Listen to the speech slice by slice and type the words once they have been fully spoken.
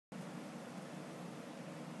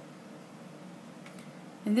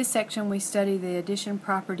In this section we study the addition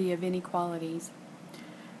property of inequalities.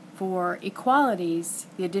 For equalities,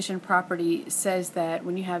 the addition property says that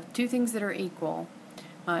when you have two things that are equal,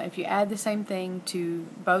 if you add the same thing to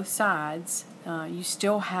both sides, you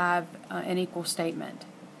still have an equal statement.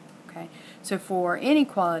 Okay? So for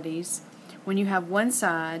inequalities, when you have one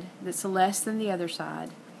side that's less than the other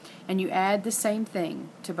side, and you add the same thing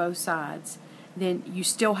to both sides, then you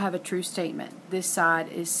still have a true statement. This side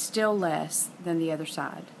is still less than the other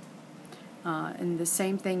side. And the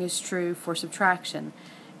same thing is true for subtraction.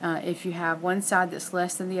 If you have one side that's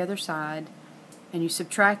less than the other side, and you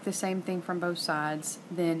subtract the same thing from both sides,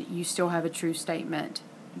 then you still have a true statement.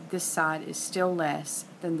 This side is still less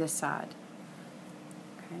than this side.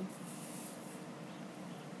 Okay.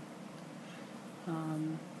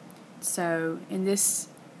 So in this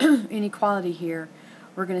inequality here,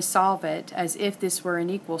 we're going to solve it as if this were an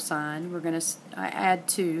equal sign. We're going to add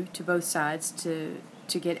 2 to both sides to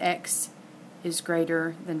get x is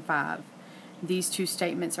greater than 5. These two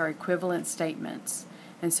statements are equivalent statements.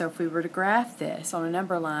 And so if we were to graph this on a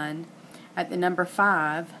number line, at the number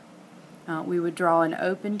 5, we would draw an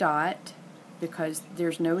open dot because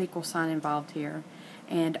there's no equal sign involved here.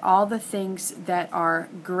 And all the things that are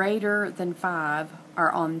greater than 5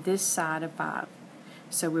 are on this side of 5.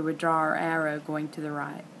 So we would draw our arrow going to the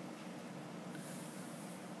right.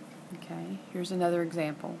 Okay, here's another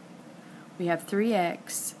example. We have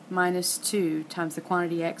 3x minus 2 times the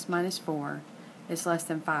quantity x minus 4 is less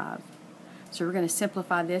than 5. So we're going to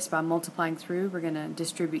simplify this by multiplying through. We're going to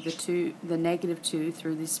distribute the negative 2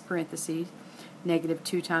 through these parentheses. Negative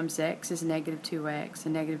 2 times x is negative 2x,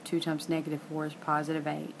 and negative 2 times negative 4 is positive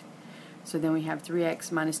 8. So then we have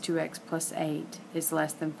 3x minus 2x plus 8 is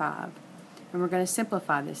less than 5. And we're going to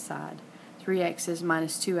simplify this side. 3x's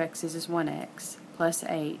minus 2x's is 1x, plus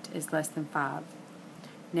 8 is less than 5.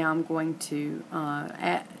 Now I'm going to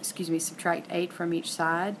subtract 8 from each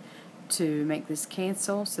side to make this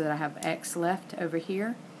cancel so that I have x left over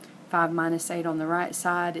here. 5 minus 8 on the right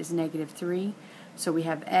side is negative 3. So we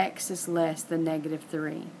have x is less than negative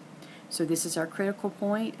 3. So this is our critical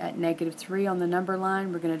point at negative 3 on the number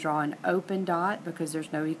line. We're going to draw an open dot because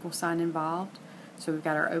there's no equal sign involved. So we've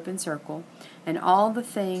got our open circle. And all the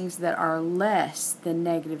things that are less than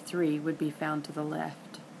negative 3 would be found to the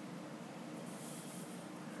left.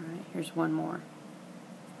 Alright, here's one more.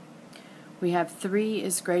 We have 3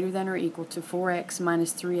 is greater than or equal to 4x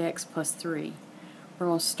minus 3x plus 3. We're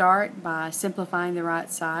going to start by simplifying the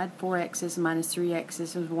right side. 4x's minus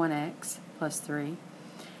 3x's is 1x plus 3.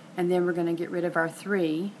 And then we're going to get rid of our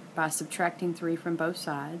 3 by subtracting 3 from both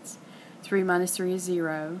sides. 3 minus 3 is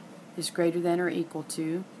 0. Is greater than or equal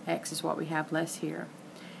to, x is what we have less here.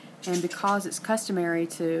 And because it's customary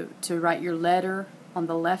to write your letter on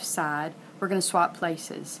the left side, we're going to swap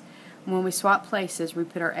places. When we swap places, we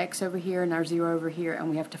put our x over here and our 0 over here, and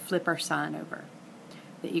we have to flip our sign over.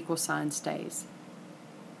 The equal sign stays.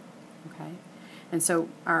 Okay? And so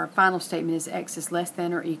our final statement is x is less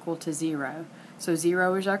than or equal to 0. So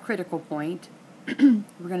 0 is our critical point.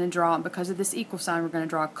 We're going to draw, because of this equal sign, we're going to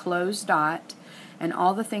draw a closed dot, and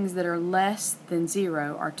all the things that are less than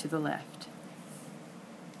 0 are to the left.